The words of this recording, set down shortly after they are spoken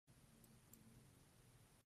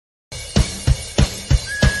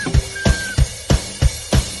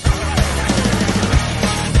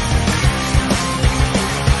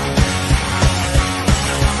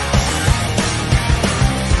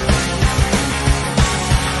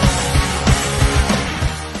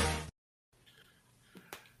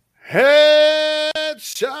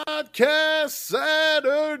Shotcast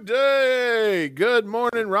Saturday. Good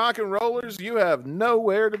morning, rock and rollers. You have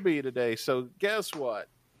nowhere to be today. So guess what?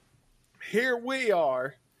 Here we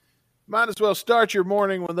are. Might as well start your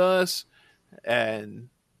morning with us and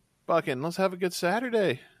fucking let's have a good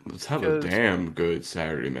Saturday. Let's have a damn good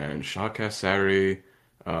Saturday, man. Shotcast Saturday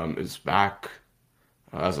is back.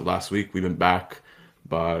 As of last week, we've been back,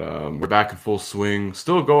 but we're back in full swing,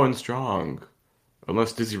 still going strong.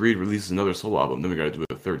 Unless Dizzy Reed releases another solo album, then we got to do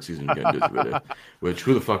a third season again, Dizzy with it. Which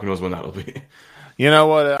who the fuck knows when that'll be? You know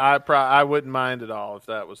what? I wouldn't mind at all if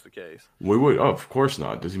that was the case. We would. Oh, of course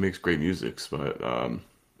not. Dizzy makes great music, but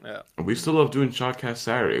yeah, we still love doing Shotcast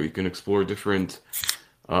Saturday. We can explore different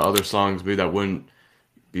other songs, maybe that wouldn't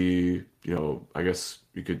be, I guess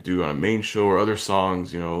you could do on a main show, or other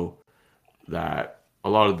songs, that a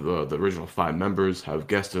lot of the original 5 members have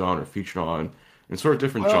guested on or featured on in sort of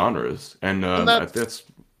different genres. And that's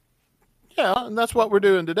what we're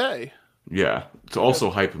doing today. Yeah. To also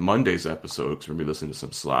hype Monday's episode, because we're going to be listening to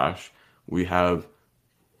some Slash, we have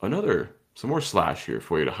some more Slash here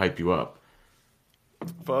for you to hype you up.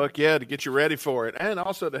 Fuck yeah, to get you ready for it. And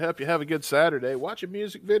also to help you have a good Saturday, watch a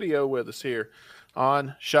music video with us here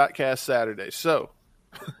on Shotcast Saturday. So,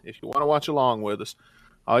 if you want to watch along with us,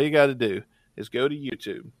 all you got to do is go to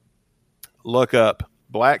YouTube, look up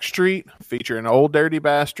Blackstreet featuring Old Dirty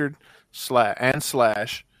Bastard and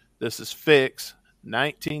Slash. This is Fix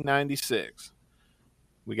 1996.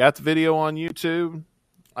 We got the video on YouTube.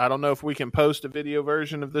 I don't know if we can post a video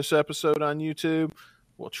version of this episode on YouTube.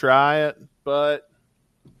 We'll try it, but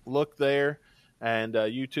look there, and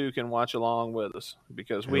you too can watch along with us,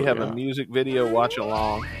 because we have a music video watch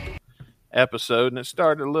along episode, and it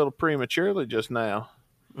started a little prematurely just now.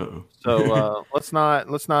 Uh-oh. So let's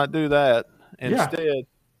not do that. Instead,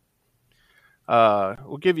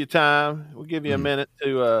 we'll give you time. We'll give you a minute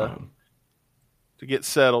to get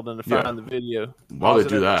settled and to find the video. While they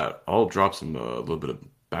do that, I'll drop some a little bit of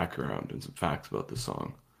background and some facts about this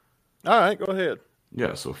song. All right, go ahead.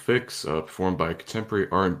 Yeah, so Fix, performed by contemporary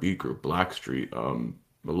R&B group Blackstreet.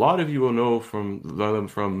 A lot of you will know them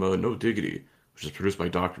from No Diggity, which is produced by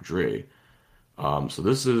Dr. Dre. So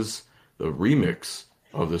this is the remix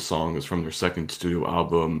of this song is from their second studio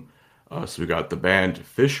album. So we got the band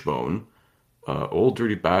Fishbone, Old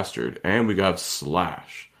Dirty Bastard, and we got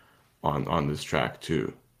Slash on this track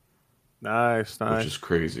too. Nice. Which is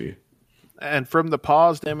crazy. And from the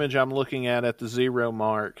paused image I'm looking at the 0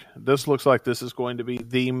 mark, this looks like this is going to be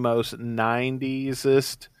the most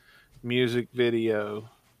 90s-est music video.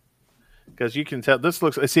 Because you can tell,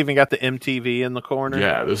 it's even got the MTV in the corner.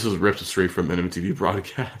 Yeah, this is ripped straight from an MTV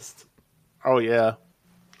broadcast. Oh, yeah.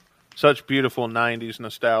 Such beautiful 90s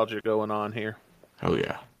nostalgia going on here. Hell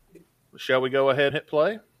yeah. Shall we go ahead and hit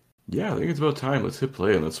play? Yeah, I think it's about time. Let's hit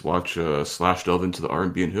play and let's watch Slash delve into the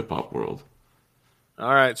R&B and hip-hop world.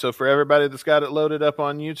 All right, so for everybody that's got it loaded up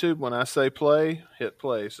on YouTube, when I say play, hit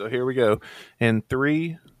play. So here we go. In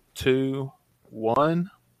 3, 2,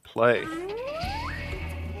 1, play. Of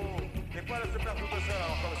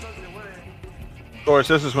course,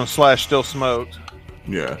 this is when Slash still smoked.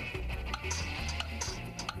 Yeah.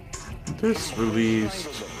 This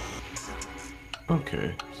released...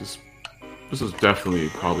 Okay. This is definitely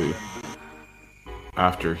probably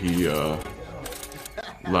after he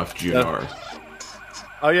left GNR.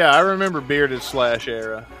 Oh yeah, I remember Bearded Slash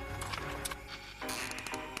era.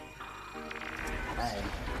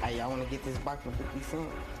 Hey, y'all want to get this box for 50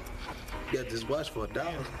 cents? Get this watch for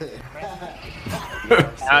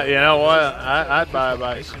 $1. You know what? I'd buy a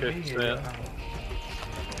box for 50 cents.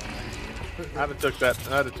 I'd have took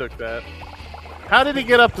that. How did he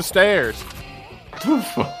get up the stairs?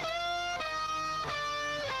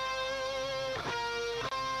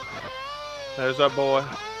 There's our boy.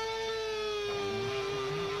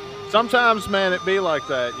 Sometimes, man, it be like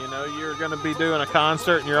that. You're going to be doing a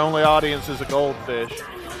concert and your only audience is a goldfish.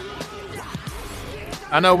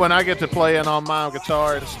 I know when I get to playing on my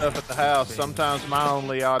guitar and stuff at the house, sometimes my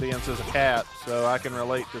only audience is a cat, so I can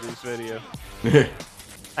relate to these videos.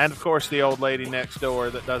 And, of course, the old lady next door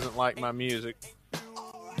that doesn't like my music.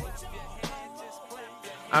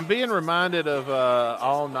 I'm being reminded of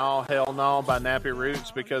All Naw, Hell Naw by Nappy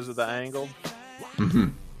Roots because of the angle.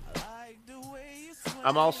 Mm-hmm.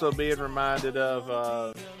 I'm also being reminded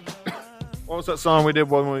of what was that song we did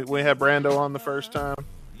when we had Brando on the first time?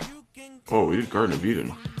 Oh, we did Garden of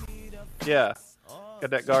Eden. Yeah, got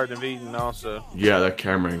that Garden of Eden also. Yeah, that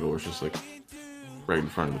camera angle was just like right in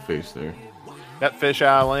front of the face there. That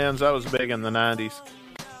fisheye lens, that was big in the 90s.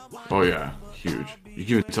 Oh yeah, huge. You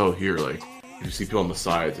can even tell here, like, if you see people on the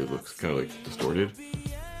sides, it looks kind of like distorted.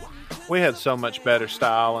 We had so much better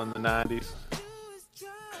style in the 90s.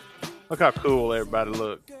 Look how cool everybody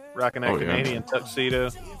looked. Rocking that Oh, yeah. Canadian tuxedo.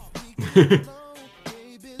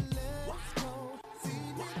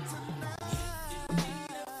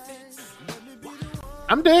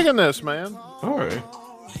 I'm digging this, man. All right.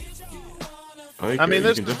 I mean,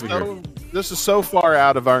 this is so far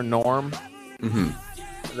out of our norm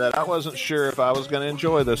that I wasn't sure if I was going to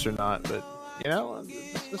enjoy this or not. But you know,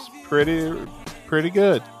 this is pretty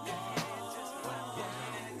good.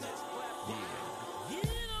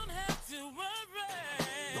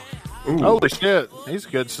 Ooh, Holy shit, he's a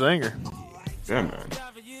good singer. yeah, man.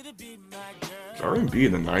 R&B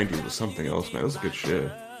in the '90s was something else, man. That was good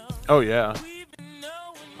shit. Oh yeah,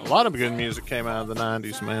 a lot of good music came out of the '90s,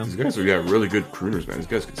 These man. guys are really good crooners, man. These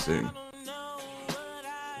guys can sing.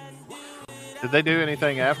 Did they do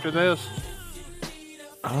anything after this?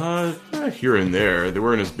 Here and there. They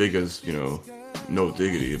weren't as big as, No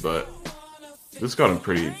Diggity, but this got them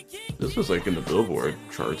pretty. This was like in the Billboard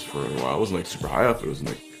charts for a while. It wasn't like super high up. It was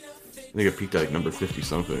like, I think it peaked at like number 50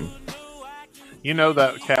 something. You know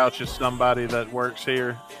that couch is somebody that works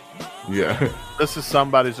here. Yeah. This is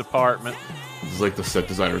somebody's apartment. This is like the set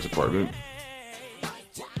designer's apartment.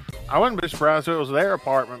 I wouldn't be surprised if it was their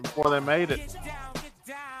apartment before they made it.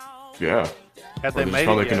 Yeah. Had Or they they just made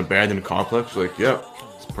found it like an yet. abandoned complex. Like, yep,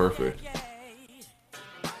 it's perfect.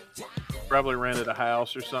 Probably rented a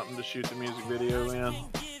house or something to shoot the music video in.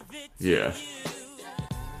 Yeah.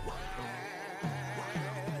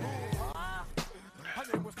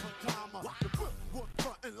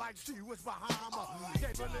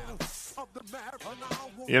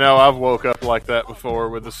 You know, I've woke up like that before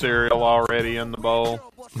with the cereal already in the bowl.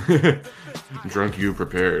 Drunk you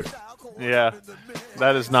prepared. Yeah,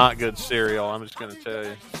 that is not good cereal. I'm just going to tell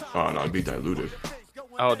you. Oh no, it'd be diluted.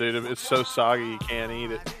 Oh, dude, it's so soggy you can't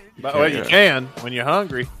eat it. But Yeah, well, you yeah. can when you're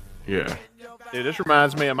hungry. Yeah. Dude, this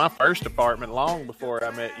reminds me of my first apartment long before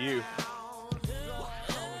I met you.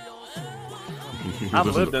 I've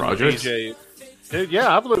Those are lived the in projects? the PJs. Dude,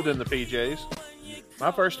 yeah, I've lived in the PJs.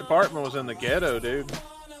 My first apartment was in the ghetto, dude.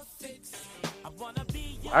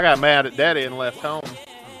 I got mad at Daddy and left home.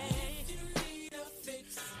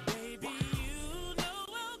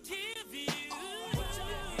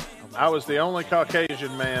 I was the only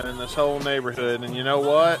Caucasian man in this whole neighborhood, and you know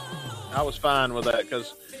what? I was fine with that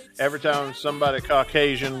because every time somebody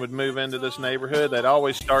Caucasian would move into this neighborhood, they'd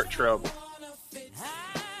always start trouble.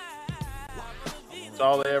 That's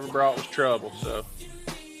all they ever brought was trouble, so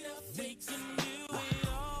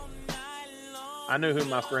I knew who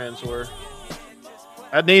my friends were.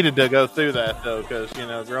 I needed to go through that, though, because, you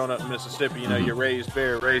know, growing up in Mississippi, you know, you're raised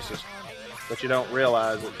very racist, but you don't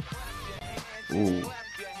realize it. Ooh.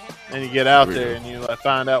 Then you get out There we there go. and you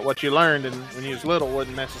find out what you learned and when you was little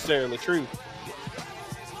wasn't necessarily true.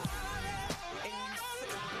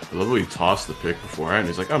 I love the way he tossed the pick beforehand.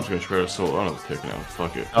 He's like, I'm just gonna shred a solo on the pick now.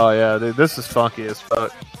 Fuck it. Oh, yeah, dude, this is funky as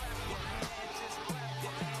fuck.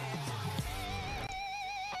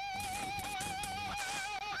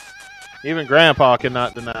 Even Grandpa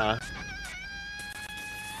cannot deny.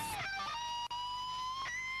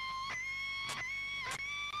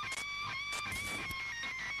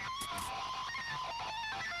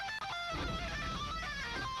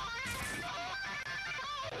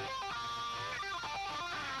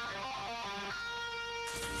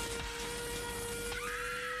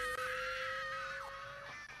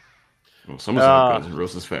 Well, someone's not a Guns N'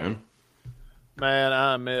 Roses fan. Man,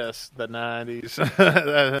 I miss the 90s.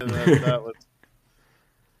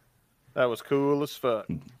 That was cool as fuck.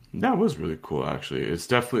 That was really cool, actually.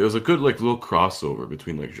 It was a good like little crossover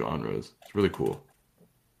between like genres. It's really cool.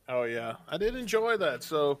 Oh, yeah. I did enjoy that.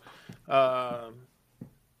 So,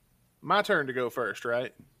 my turn to go first,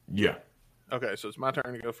 right? Yeah. Okay, so it's my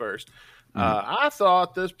turn to go first. I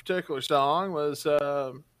thought this particular song was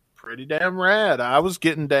pretty damn rad. I was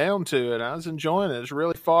getting down to it. I was enjoying it. It's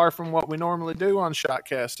really far from what we normally do on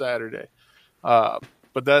Shotcast Saturday.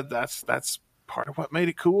 But that's part of what made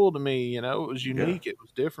it cool to me. You know, it was unique. It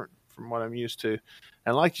was different from what I'm used to.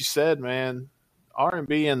 And like you said, man,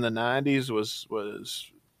 R&B in the 90s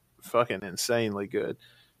was fucking insanely good.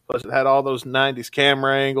 Plus, it had all those 90s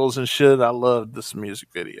camera angles and shit. I loved this music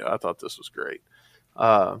video. I thought this was great.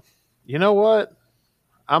 You know what?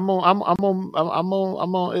 I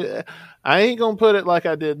ain't gonna put it like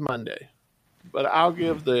I did Monday, but I'll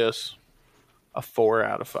give this a 4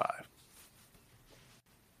 out of 5.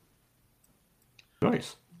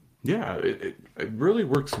 Nice. Yeah, it really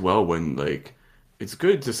works well when like it's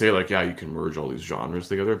good to say like yeah you can merge all these genres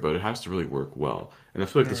together, but it has to really work well. And I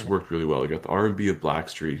feel like this worked really well. You got the R&B of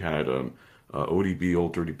Blackstreet, had ODB,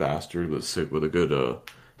 Old Dirty Bastard, with a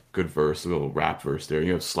good verse, a little rap verse there.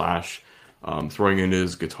 You have Slash throwing in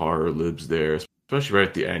his guitar libs there, especially right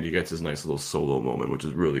at the end. He gets his nice little solo moment, which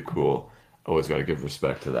is really cool. Always got to give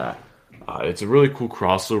respect to that. It's a really cool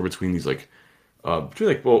crossover between these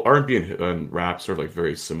between well, R&B and rap sort of like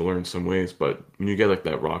very similar in some ways, but when you get like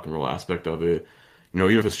that rock and roll aspect of it,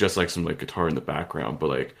 even if it's just like some like guitar in the background, but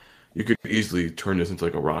like you could easily turn this into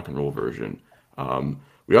like a rock and roll version.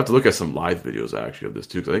 We have to look at some live videos actually of this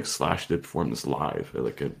too, because I think Slash did perform this live at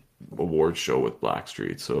like an award show with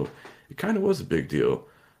Blackstreet, so it kind of was a big deal,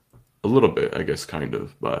 a little bit, I guess, kind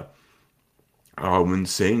of. But when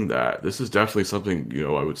saying that, this is definitely something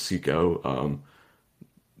I would seek out.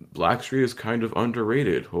 Blackstreet is kind of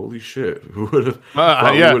underrated. Holy shit, who would have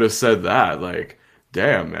thought we would have said that? Like,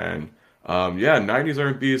 damn, man. Yeah, 90s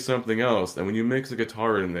R&B is something else, and when you mix a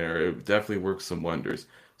guitar in there, it definitely works some wonders.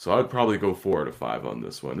 So I'd probably go 4 out of 5 on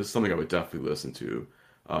this one. This is something I would definitely listen to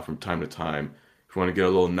from time to time if you want to get a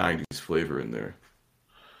little 90s flavor in there.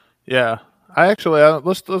 Yeah, let's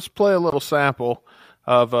play a little sample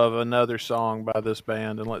of another song by this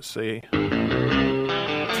band, and let's see.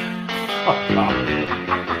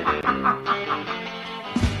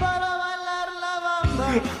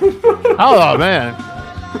 Oh man,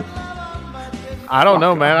 I don't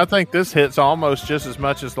know, man. I think this hits almost just as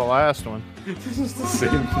much as the last one. This is the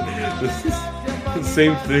same. This is the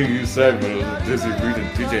same thing you said when it was a Dizzy Reed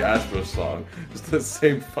and DJ Astro song. It's the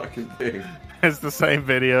same fucking thing. It's the same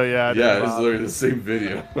video, yeah. Yeah, it's literally the same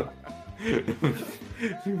video.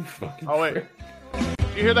 Oh wait,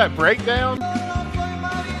 you hear that breakdown?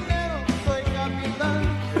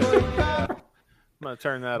 I'm gonna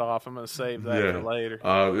turn that off. I'm gonna save that for later.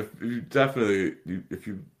 If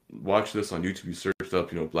you watch this on YouTube, you searched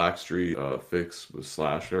up, Blackstreet Fix with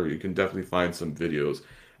Slash, or you can definitely find some videos.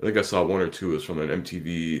 I think I saw 1 or 2 is from an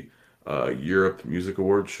MTV Europe Music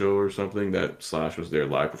Awards show or something that Slash was there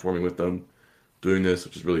live performing with them, doing this,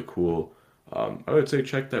 which is really cool. I would say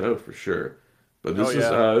check that out for sure. But this is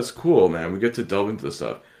it's cool, man. We get to delve into this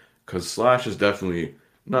stuff because Slash is definitely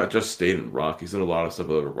not just stayed in rock. He's done a lot of stuff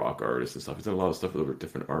with other rock artists and stuff. He's done a lot of stuff with other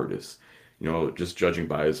different artists. Just judging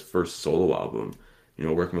by his first solo album,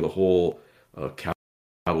 working with a whole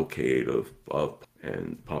cavalcade of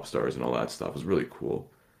and pop stars and all that stuff was really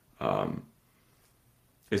cool.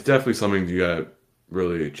 It's definitely something you gotta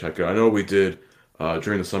really check out. I know we did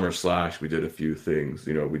during the Summer Slash, we did a few things.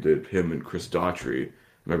 We did him and Chris Daughtry.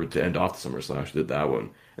 Remember, to end off the Summer Slash, did that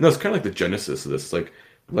one, and that's kind of like the genesis of this. Like,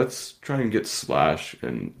 let's try and get Slash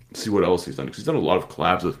and see what else he's done, because he's done a lot of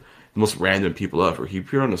collabs with the most random people ever. He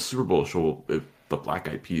appeared on a Super Bowl show with the Black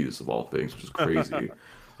Eyed Peas of all things, which is crazy.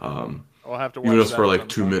 I'll have to watch even just for like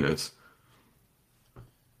sometime. 2 minutes.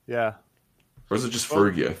 Yeah. Or is it just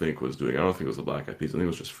Fergie? I think was doing. I don't think it was the Black Eyed Peas. I think it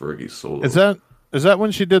was just Fergie solo. Is that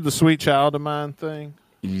when she did the Sweet Child of Mine thing?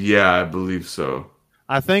 Yeah, I believe so.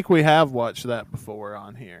 I think we have watched that before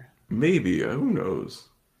on here. Maybe. Who knows?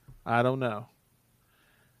 I don't know.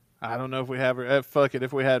 I don't know if we have. Fuck it.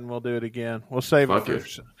 If we hadn't, we'll do it again. We'll save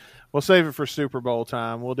We'll save it for Super Bowl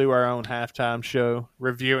time. We'll do our own halftime show,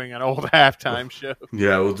 reviewing an old halftime show.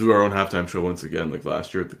 Yeah, we'll do our own halftime show once again, like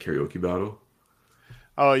last year at the karaoke battle.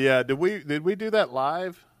 Oh yeah, did we do that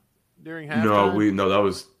live during halftime? No,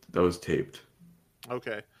 that was taped.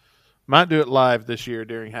 Okay, might do it live this year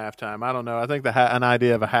during halftime. I don't know. I think an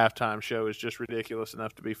idea of a halftime show is just ridiculous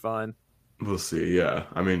enough to be fun. We'll see. Yeah,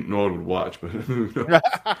 I mean, no one would watch, but who knows?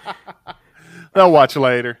 They'll watch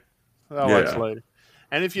later. Watch later.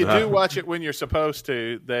 And if you do watch it when you're supposed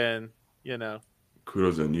to, then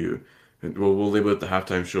kudos on you. And we'll label it the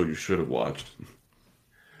halftime show you should have watched.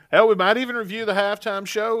 Hell, we might even review the halftime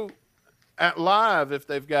show at live if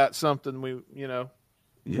they've got something we.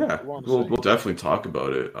 Yeah, we'll definitely talk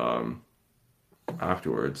about it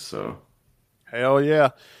afterwards. So. Hell yeah!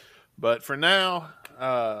 But for now,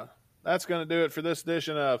 that's going to do it for this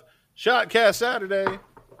edition of Shotcast Saturday.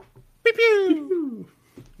 Pew pew.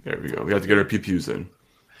 There we go. We have to get our pew-pews in.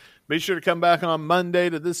 Be sure to come back on Monday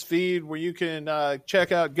to this feed where you can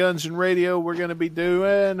check out Guns and Radio. We're going to be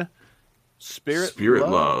doing Spirit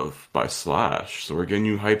Love by Slash. So we're getting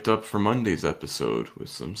you hyped up for Monday's episode with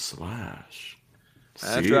some Slash.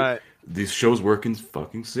 That's right. These shows work in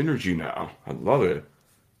fucking synergy now. I love it.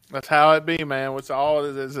 That's how it be, man. It's all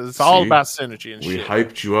about synergy and shit. We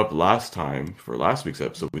hyped you up last time for last week's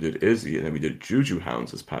episode. We did Izzy, and then we did Juju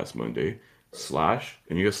Hounds this past Monday. Slash,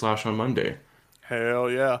 and you get Slash on Monday.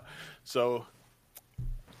 Hell yeah. So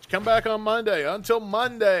come back on Monday. Until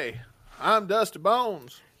Monday, I'm Dusty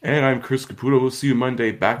Bones. And I'm Chris Caputo. We'll see you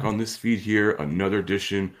Monday back on this feed here. Another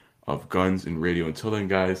edition of Guns and Radio. Until then,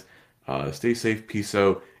 guys, stay safe. Peace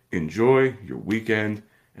out. Enjoy your weekend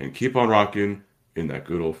and keep on rocking in that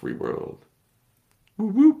good old free world. Woo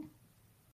woo.